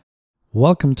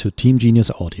Welcome to Team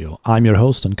Genius Audio. I'm your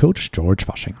host and coach, George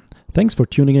Fasching. Thanks for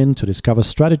tuning in to discover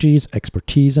strategies,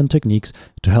 expertise, and techniques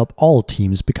to help all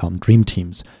teams become dream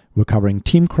teams. We're covering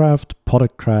team craft,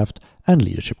 product craft, and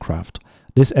leadership craft.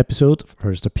 This episode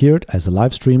first appeared as a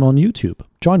live stream on YouTube.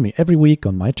 Join me every week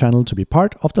on my channel to be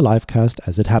part of the livecast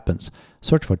as it happens.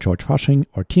 Search for George Fasching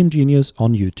or Team Genius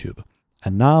on YouTube.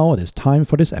 And now it is time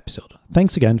for this episode.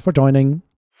 Thanks again for joining.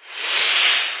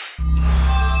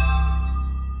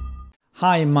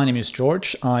 Hi, my name is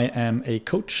George. I am a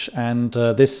coach, and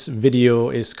this video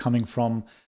is coming from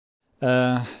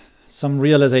some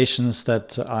realizations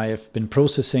that I've been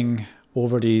processing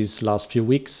over these last few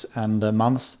weeks and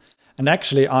months. And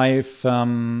actually, I've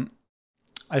been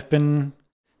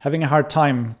having a hard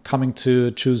time coming to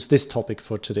choose this topic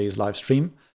for today's live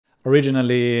stream.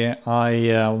 Originally,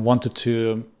 I wanted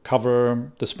to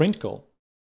cover the sprint goal.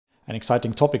 An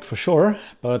exciting topic for sure,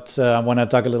 but when I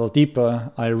dug a little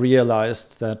deeper, I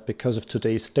realized that because of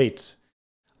today's state,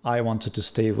 I wanted to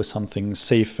stay with something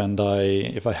safe, and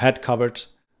if I had covered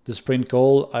the sprint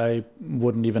goal, I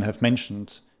wouldn't even have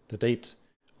mentioned the date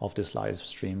of this live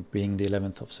stream being the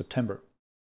 11th of September.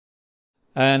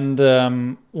 And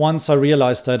once I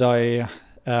realized that, I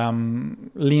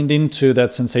leaned into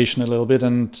that sensation a little bit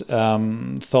and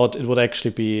thought it would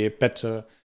actually be better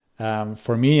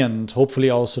for me, and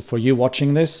hopefully also for you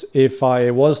watching this, if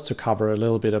I was to cover a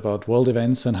little bit about world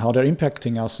events and how they're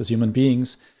impacting us as human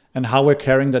beings and how we're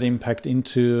carrying that impact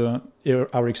into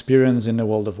our experience in the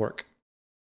world of work.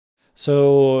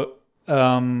 So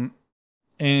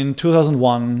in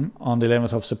 2001, on the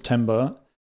 11th of September,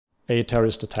 a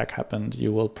terrorist attack happened.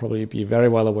 You will probably be very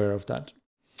well aware of that.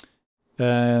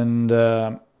 And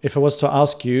if I was to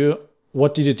ask you,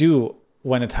 what did you do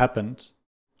when it happened?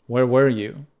 Where were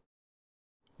you?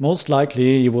 Most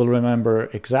likely, you will remember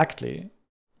exactly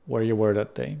where you were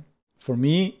that day. For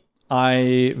me,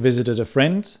 I visited a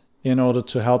friend in order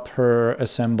to help her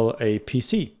assemble a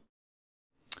PC.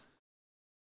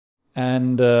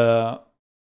 And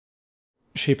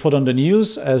she put on the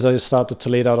news as I started to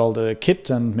lay out all the kit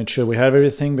and made sure we have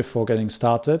everything before getting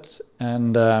started.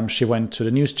 And she went to the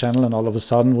news channel, and all of a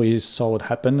sudden we saw what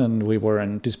happened, and we were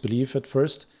in disbelief at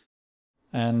first.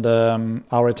 And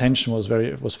our attention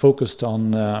was focused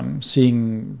on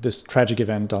seeing this tragic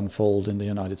event unfold in the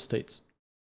United States.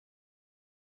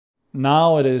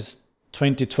 Now it is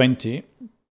 2020,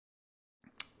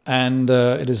 and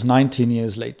it is 19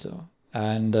 years later,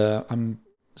 and I'm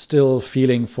still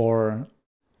feeling for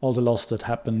all the loss that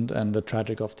happened and the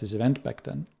tragic of this event back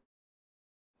then.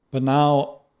 But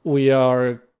now we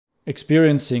are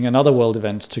experiencing another world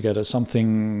event together,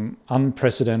 something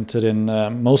unprecedented in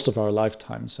most of our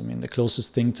lifetimes. I mean, the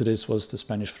closest thing to this was the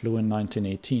Spanish flu in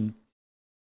 1918.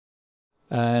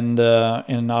 And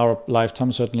in our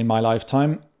lifetime, certainly my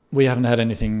lifetime, we haven't had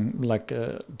anything like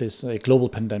this, a global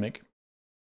pandemic.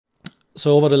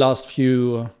 So over the last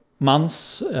few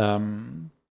months,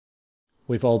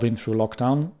 we've all been through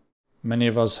lockdown. Many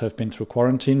of us have been through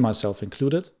quarantine, myself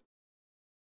included.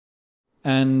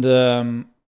 And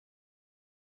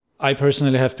I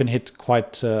personally have been hit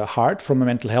quite hard from a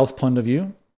mental health point of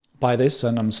view by this,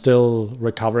 and I'm still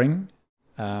recovering.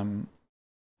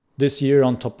 This year,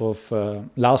 on top of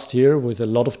last year, with a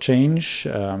lot of change,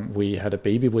 we had a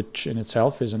baby, which in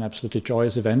itself is an absolutely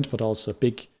joyous event, but also a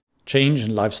big change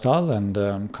in lifestyle,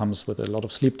 and comes with a lot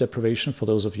of sleep deprivation for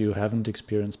those of you who haven't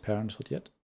experienced parenthood yet.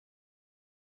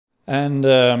 And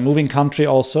moving country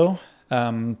also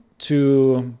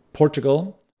to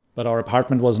Portugal. But our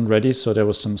apartment wasn't ready, so there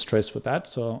was some stress with that.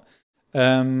 So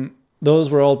those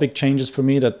were all big changes for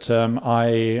me that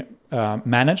I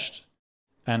managed.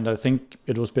 And I think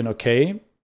it was been okay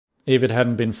if it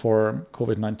hadn't been for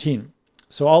COVID-19.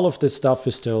 So all of this stuff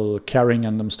is still carrying,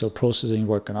 and I'm still processing,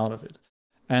 working out of it.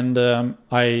 And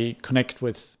I connect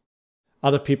with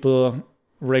other people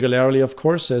regularly, of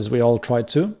course, as we all try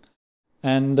to.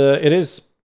 And it is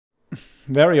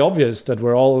very obvious that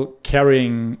we're all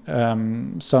carrying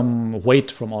some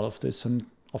weight from all of this. And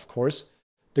of course,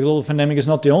 the global pandemic is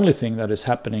not the only thing that is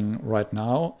happening right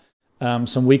now.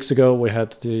 Some weeks ago, we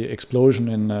had the explosion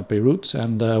in Beirut,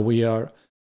 and we are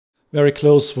very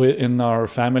close in our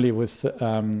family with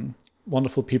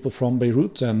wonderful people from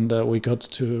Beirut, and we got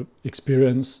to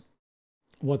experience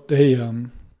what they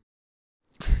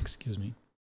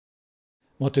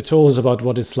what they told us about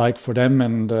what it's like for them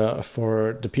and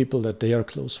for the people that they are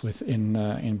close with in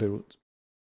Beirut.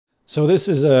 So this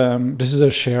is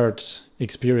a shared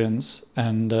experience,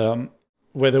 and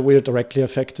whether we're directly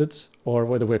affected or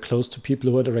whether we're close to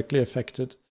people who are directly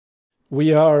affected,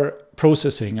 we are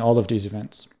processing all of these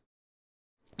events.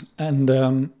 And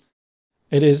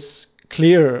it is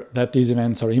clear that these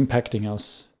events are impacting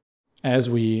us as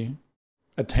we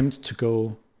attempt to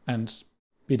go and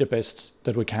be the best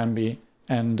that we can be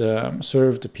and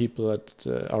serve the people at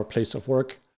our place of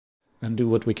work and do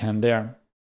what we can there.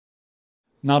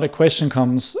 Now the question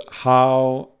comes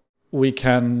how we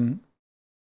can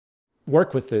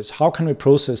work with this. How can we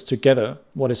process together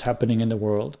what is happening in the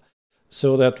world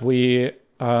so that we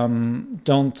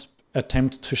don't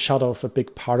attempt to shut off a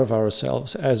big part of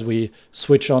ourselves as we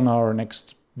switch on our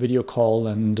next video call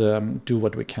and do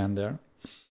what we can there.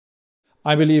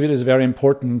 I believe it is very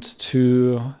important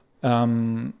to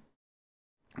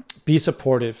be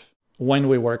supportive when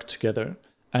we work together.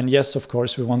 And yes, of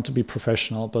course, we want to be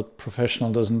professional, but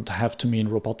professional doesn't have to mean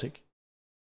robotic.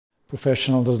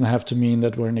 Professional doesn't have to mean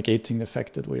that we're negating the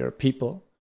fact that we are people.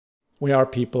 We are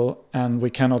people, and we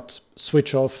cannot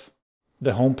switch off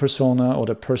the home persona or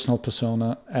the personal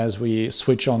persona as we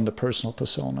switch on the personal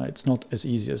persona. It's not as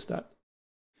easy as that.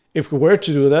 If we were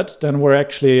to do that, then we're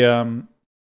actually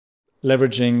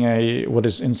leveraging what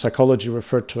is in psychology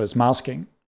referred to as masking.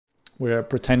 We're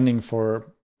pretending for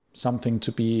something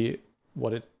to be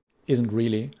what it isn't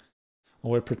really,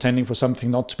 or we're pretending for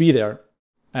something not to be there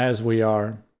as we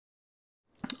are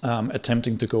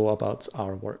attempting to go about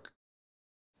our work.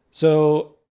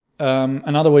 So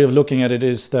another way of looking at it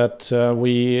is that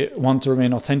we want to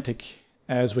remain authentic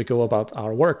as we go about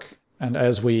our work and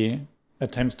as we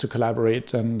attempt to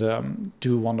collaborate and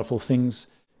do wonderful things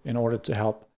in order to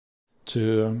help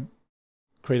to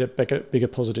create a bigger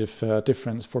positive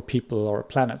difference for people or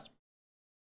planet.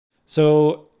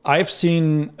 So I've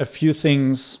seen a few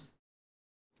things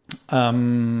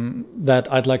that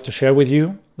I'd like to share with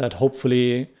you that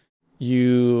hopefully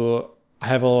you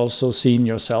have also seen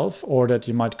yourself or that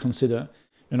you might consider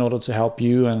in order to help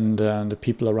you and the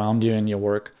people around you in your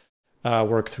work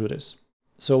work through this.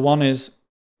 So one is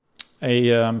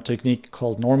a technique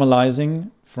called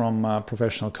normalizing from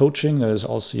professional coaching that is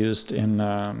also used in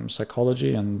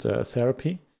psychology and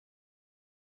therapy,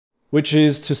 which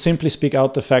is to simply speak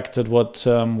out the fact that what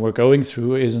we're going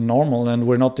through is normal and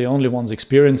we're not the only ones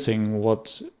experiencing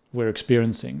what we're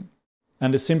experiencing.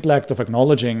 And the simple act of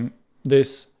acknowledging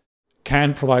this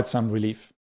can provide some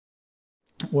relief.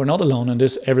 We're not alone in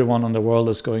this. Everyone in the world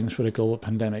is going through the global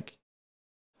pandemic.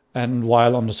 And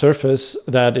while on the surface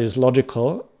that is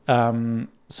logical,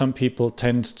 some people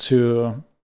tend to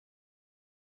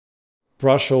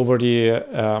brush over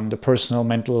the personal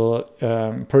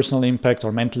impact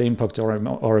or mental impact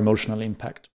or emotional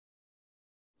impact.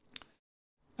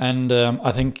 And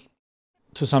I think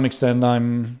to some extent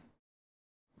I'm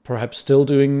perhaps still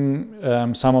doing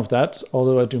some of that,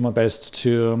 although I do my best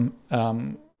to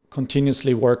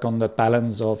continuously work on that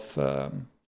balance of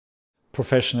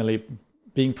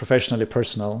being professionally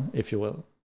personal, if you will.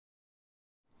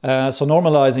 So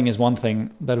normalizing is one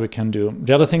thing that we can do.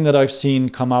 The other thing that I've seen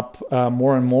come up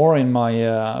more and more in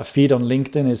my feed on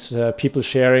LinkedIn is people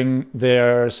sharing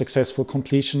their successful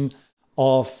completion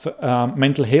of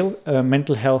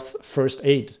mental health first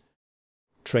aid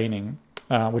training,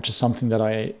 which is something that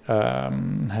I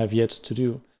have yet to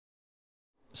do.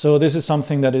 So this is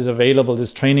something that is available.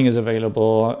 This training is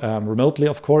available remotely,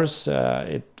 of course.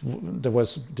 The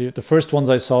first ones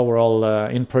I saw were all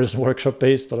in-person workshop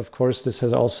based, but of course this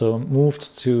has also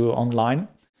moved to online.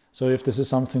 So if this is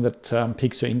something that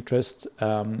piques your interest,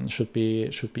 should be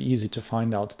easy to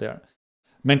find out there.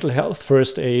 Mental health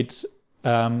first aid,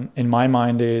 in my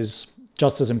mind, is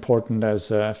just as important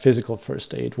as physical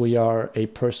first aid. We are a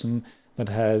person that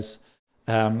has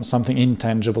something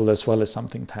intangible as well as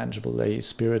something tangible, a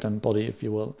spirit and body, if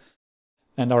you will.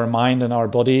 And our mind and our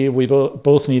body, we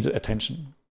both need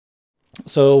attention.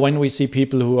 So when we see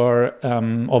people who are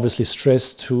obviously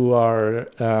stressed, who are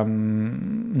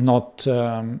not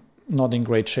in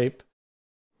great shape,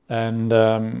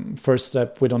 and first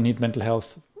step, we don't need mental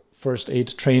health first aid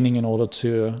training in order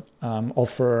to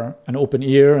offer an open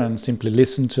ear and simply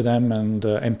listen to them and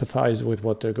empathize with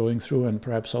what they're going through and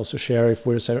perhaps also share if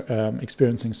we're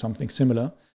experiencing something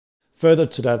similar. Further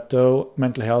to that, though,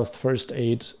 mental health first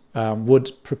aid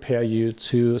would prepare you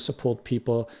to support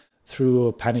people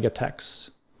through panic attacks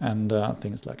and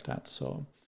things like that. So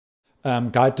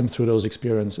guide them through those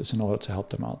experiences in order to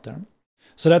help them out there.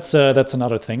 So that's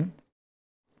another thing.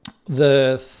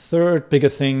 The third bigger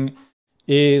thing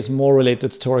is more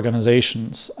related to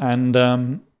organizations.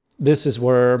 And this is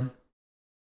where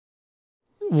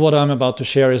what I'm about to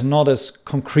share is not as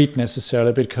concrete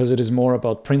necessarily, because it is more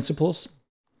about principles.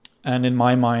 And in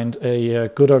my mind, a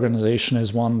good organization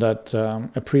is one that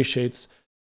appreciates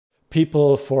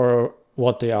people for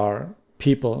what they are,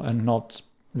 people and not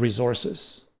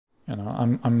resources.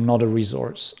 I'm not a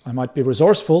resource. I might be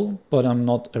resourceful, but I'm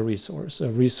not a resource.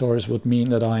 A resource would mean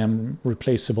that I am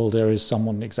replaceable. There is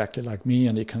someone exactly like me,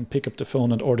 and he can pick up the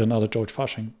phone and order another George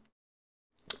Fasching.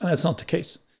 And that's not the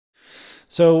case.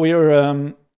 So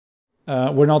we're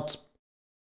not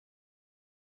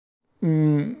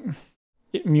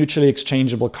mutually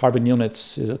exchangeable carbon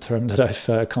units is a term that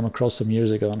I've come across some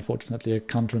years ago. Unfortunately, I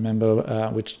can't remember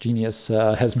which genius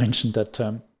has mentioned that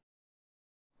term.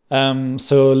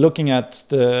 So looking at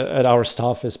our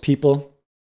staff as people,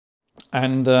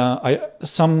 and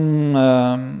some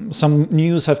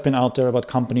news have been out there about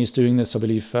companies doing this. I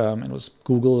believe it was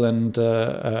Google and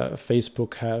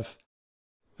Facebook have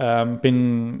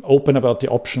been open about the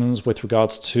options with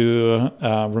regards to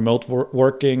remote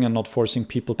working and not forcing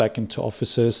people back into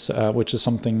offices, which is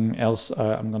something else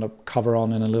I'm going to cover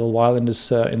on in a little while in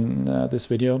this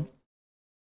video.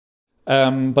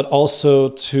 But also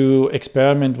to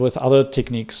experiment with other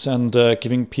techniques and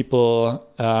giving people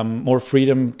more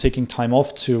freedom, taking time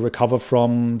off to recover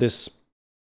from this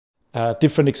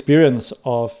different experience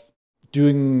of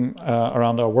doing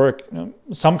around our work.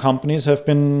 Some companies have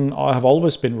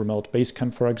always been remote.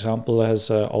 Basecamp, for example, has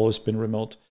always been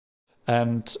remote.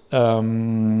 And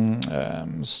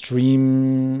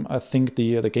Stream, I think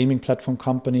the gaming platform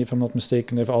company, if I'm not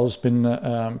mistaken, they've always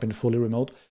been fully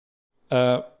remote.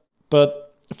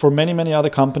 But for many, many other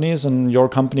companies, and your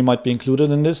company might be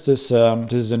included in this is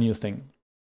a new thing.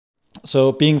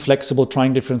 So being flexible,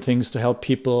 trying different things to help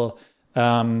people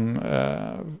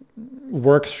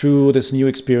work through this new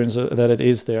experience that it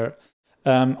is there.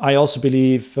 I also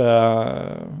believe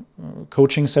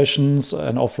coaching sessions,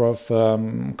 an offer of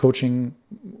coaching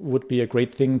would be a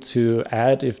great thing to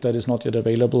add if that is not yet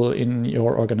available in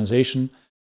your organization.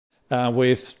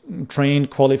 With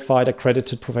trained, qualified,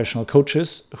 accredited professional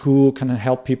coaches who can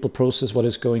help people process what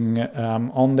is going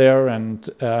on there and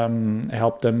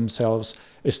help themselves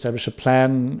establish a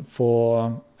plan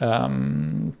for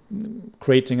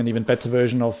creating an even better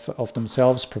version of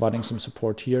themselves. Providing some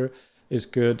support here is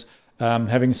good.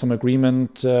 Having some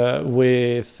agreement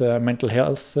with mental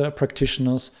health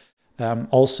practitioners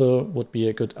also would be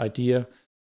a good idea.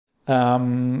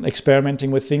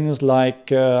 Experimenting with things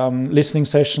like listening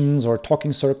sessions or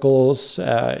talking circles.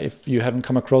 If you haven't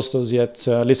come across those yet,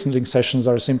 listening sessions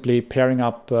are simply pairing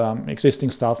up existing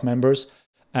staff members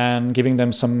and giving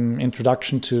them some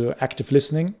introduction to active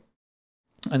listening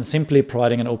and simply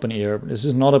providing an open ear. This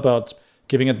is not about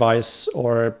giving advice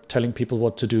or telling people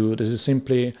what to do. This is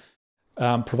simply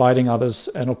providing others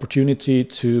an opportunity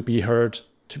to be heard,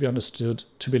 to be understood,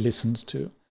 to be listened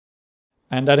to.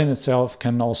 And that in itself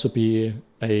can also be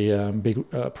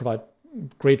provide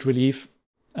great relief.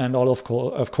 And of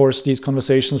course, these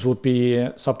conversations would be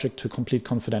subject to complete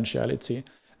confidentiality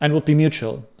and would be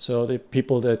mutual. So the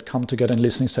people that come together in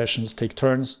listening sessions take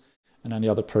turns, and then the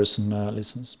other person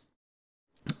listens.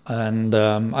 And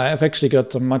I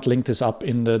might link this up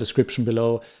in the description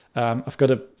below. I've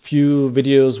got a few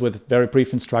videos with very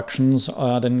brief instructions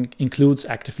that includes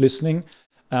active listening.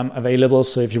 Available.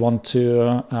 So if you want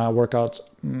to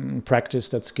practice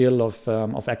that skill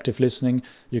of active listening,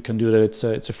 you can do that.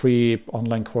 It's a free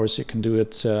online course. You can do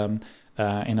it in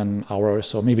an hour or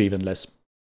so, maybe even less.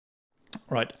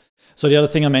 Right. So the other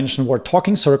thing I mentioned were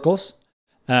talking circles.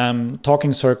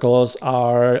 Talking circles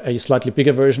are a slightly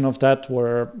bigger version of that,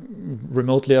 where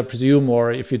remotely, I presume,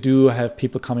 or if you do have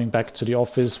people coming back to the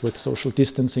office with social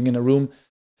distancing in a room,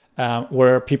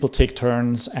 where people take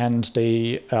turns and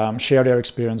they share their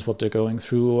experience, what they're going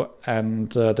through,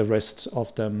 and the rest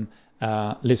of them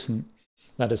listen.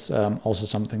 That is also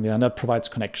something there, and that provides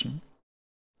connection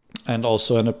and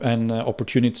also an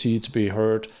opportunity to be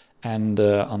heard and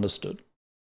understood.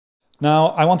 Now,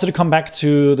 I wanted to come back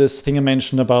to this thing I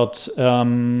mentioned about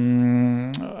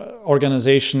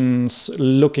organizations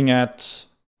looking at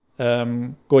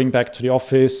going back to the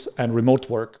office and remote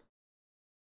work.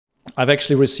 I've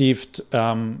actually received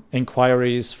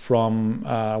inquiries from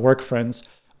work friends,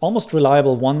 almost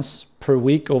reliable once per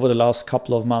week over the last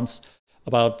couple of months,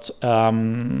 about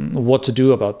what to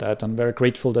do about that. I'm very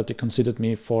grateful that they considered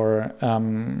me for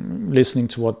listening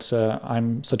to what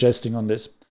I'm suggesting on this.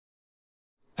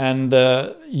 And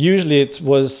usually it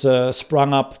was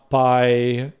sprung up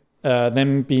by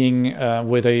them being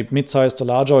with a mid-sized or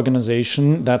large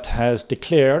organization that has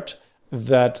declared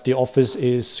that the office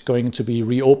is going to be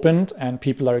reopened and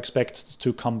people are expected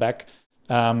to come back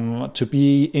to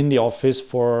be in the office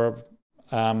for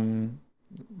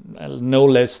no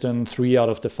less than 3 out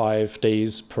of the 5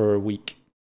 days per week.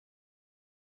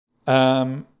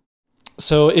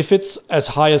 So if it's as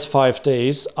high as 5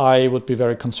 days, I would be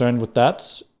very concerned with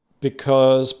that.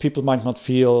 because people might not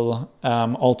feel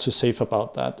all too safe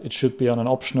about that. It should be on an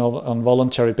optional, on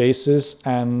voluntary basis,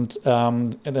 and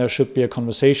there should be a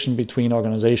conversation between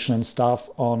organization and staff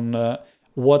on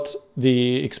what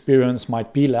the experience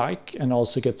might be like, and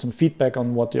also get some feedback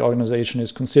on what the organization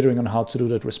is considering on how to do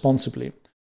that responsibly.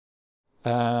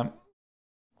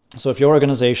 So if your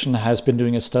organization has been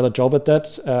doing a stellar job at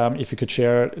that, if you could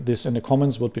share this in the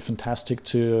comments, would be fantastic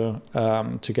to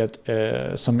get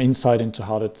some insight into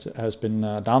how that has been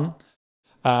done.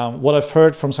 What I've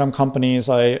heard from some companies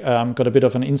I got a bit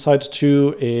of an insight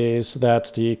to is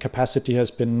that the capacity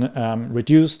has been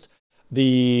reduced.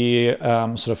 The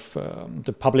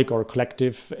the public or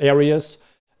collective areas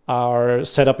are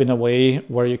set up in a way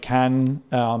where you can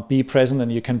be present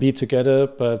and you can be together,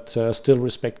 but still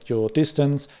respect your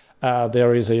distance.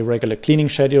 There is a regular cleaning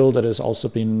schedule that has also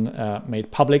been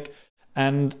made public.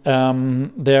 And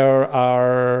there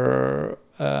are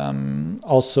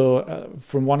also,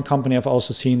 from one company, I've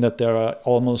also seen that there are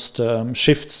almost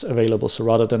shifts available. So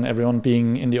rather than everyone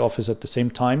being in the office at the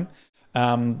same time,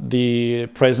 the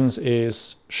presence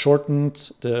is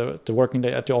shortened, the working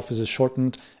day at the office is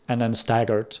shortened and then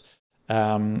staggered,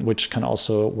 which can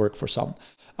also work for some.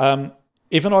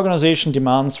 If an organization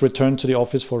demands return to the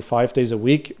office for 5 days a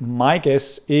week, my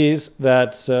guess is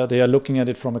that they are looking at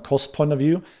it from a cost point of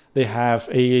view. They have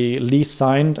a lease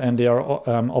signed and they are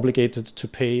obligated to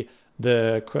pay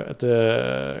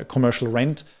the commercial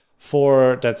rent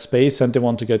for that space, and they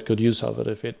want to get good use out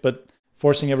of it. But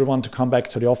forcing everyone to come back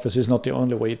to the office is not the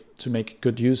only way to make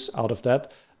good use out of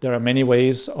that. There are many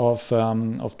ways of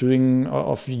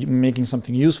making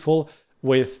something useful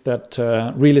with that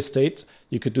real estate.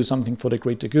 You could do something for the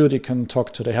greater good. You can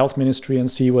talk to the health ministry and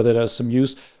see whether there's some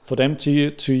use for them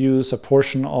to use a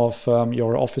portion of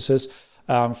your offices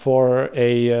for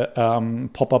a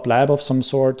pop-up lab of some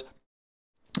sort,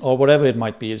 or whatever it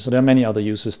might be. So there are many other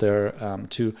uses there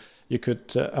too. You could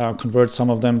convert some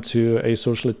of them to a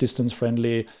socially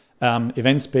distance-friendly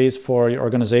event space for your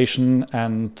organization,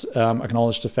 and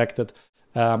acknowledge the fact that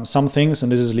some things,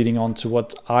 and this is leading on to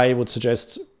what I would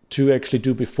suggest to actually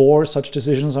do before such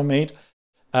decisions are made,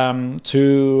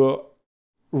 to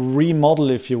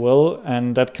remodel, if you will,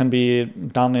 and that can be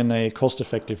done in a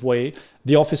cost-effective way,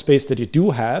 the office space that you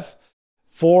do have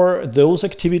for those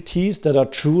activities that are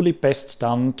truly best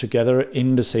done together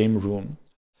in the same room.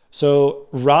 So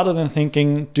rather than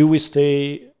thinking, do we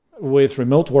stay with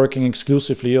remote working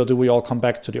exclusively or do we all come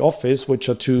back to the office, which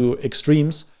are two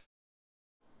extremes,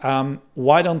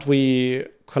 why don't we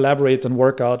collaborate and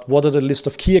work out what are the list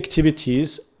of key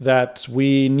activities that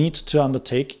we need to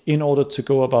undertake in order to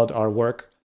go about our work,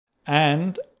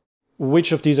 and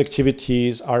which of these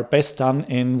activities are best done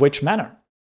in which manner,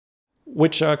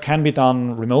 which can be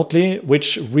done remotely,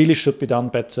 which really should be done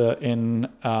better in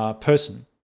person.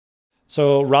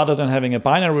 So rather than having a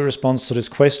binary response to this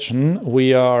question,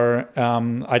 we are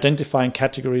identifying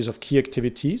categories of key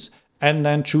activities and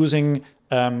then choosing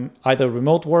either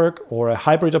remote work or a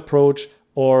hybrid approach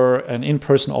or an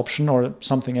in-person option or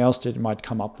something else that you might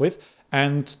come up with,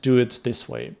 and do it this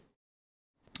way.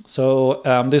 So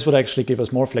this would actually give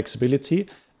us more flexibility,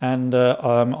 and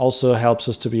also helps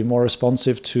us to be more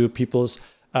responsive to people's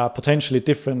potentially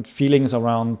different feelings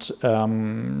around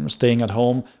staying at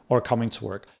home or coming to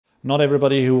work. Not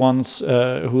everybody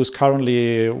who's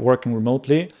currently working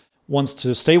remotely wants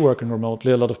to stay working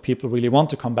remotely. A lot of people really want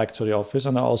to come back to the office,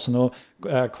 and I also know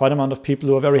quite an amount of people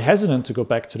who are very hesitant to go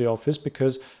back to the office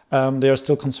because they are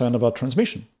still concerned about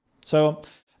transmission. So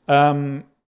I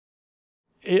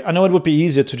know it would be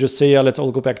easier to just say, yeah, let's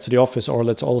all go back to the office or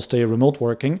let's all stay remote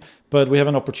working, but we have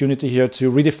an opportunity here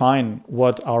to redefine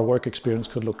what our work experience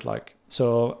could look like.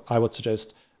 So I would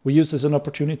suggest we use this as an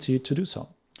opportunity to do so.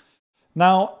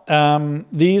 Now,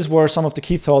 these were some of the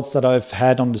key thoughts that I've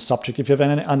had on this subject. If you have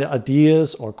any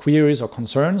ideas or queries or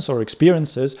concerns or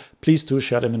experiences, please do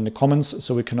share them in the comments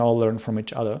so we can all learn from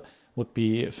each other. Would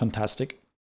be fantastic.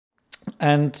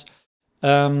 And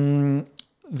the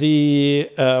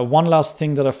one last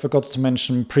thing that I forgot to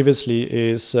mention previously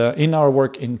is in our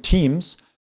work in teams,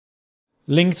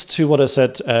 linked to what I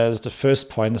said as the first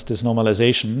point, is this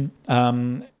normalization.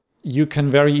 You can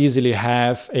very easily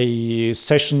have a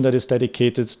session that is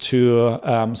dedicated to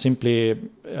simply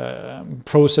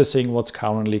processing what's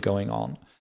currently going on.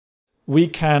 We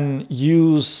can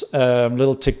use a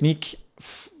little technique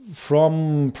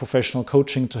from professional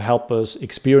coaching to help us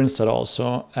experience that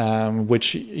also,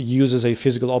 which uses a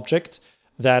physical object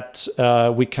that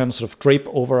we can sort of drape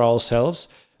over ourselves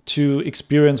to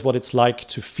experience what it's like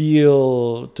to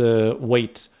feel the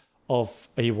weight of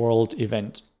a world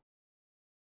event.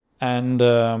 And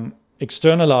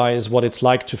externalize what it's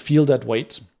like to feel that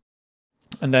weight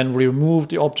and then remove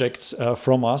the object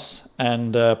from us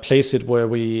and place it where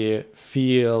we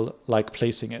feel like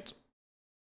placing it.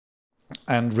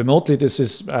 And remotely, this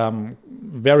is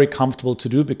very comfortable to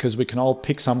do because we can all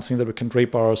pick something that we can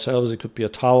drape ourselves. It could be a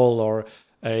towel or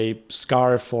a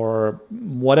scarf or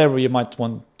whatever you might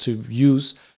want to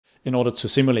use in order to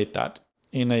simulate that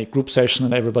in a group session,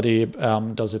 and everybody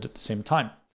does it at the same time.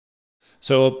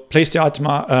 So place the item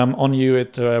on you.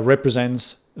 It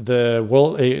represents the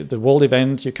world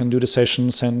event. You can do the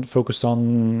sessions and focused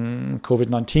on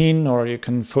COVID-19, or you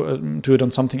can do it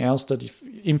on something else that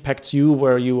impacts you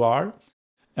where you are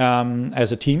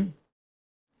as a team.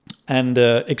 And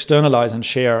externalize and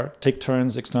share. Take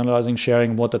turns externalizing,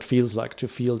 sharing what that feels like to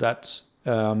feel that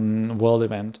world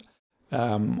event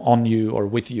on you or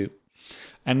with you.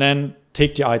 And then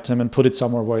take the item and put it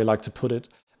somewhere where you like to put it.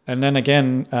 And then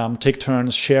again, take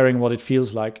turns sharing what it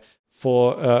feels like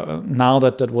for now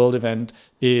that that world event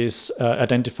is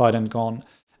identified and gone.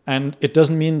 And it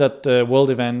doesn't mean that the world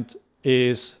event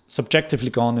is subjectively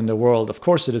gone in the world. Of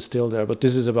course it is still there, but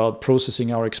this is about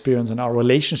processing our experience and our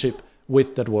relationship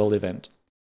with that world event.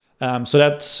 So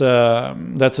that's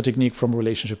a technique from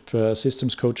relationship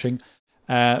systems coaching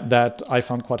that I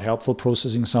found quite helpful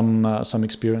processing some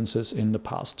experiences in the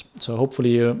past. So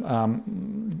hopefully you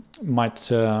might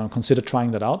consider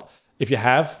trying that out. If you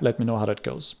have, let me know how that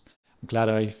goes. I'm glad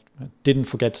I didn't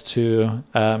forget to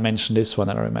mention this one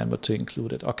and I remembered to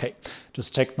include it. Okay,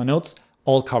 just checked my notes.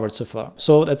 All covered so far.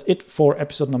 So that's it for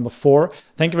episode number 4.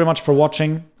 Thank you very much for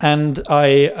watching, and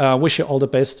I wish you all the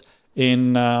best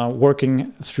in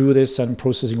working through this and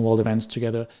processing world events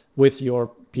together with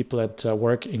your people at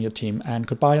work in your team. And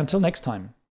goodbye until next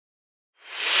time.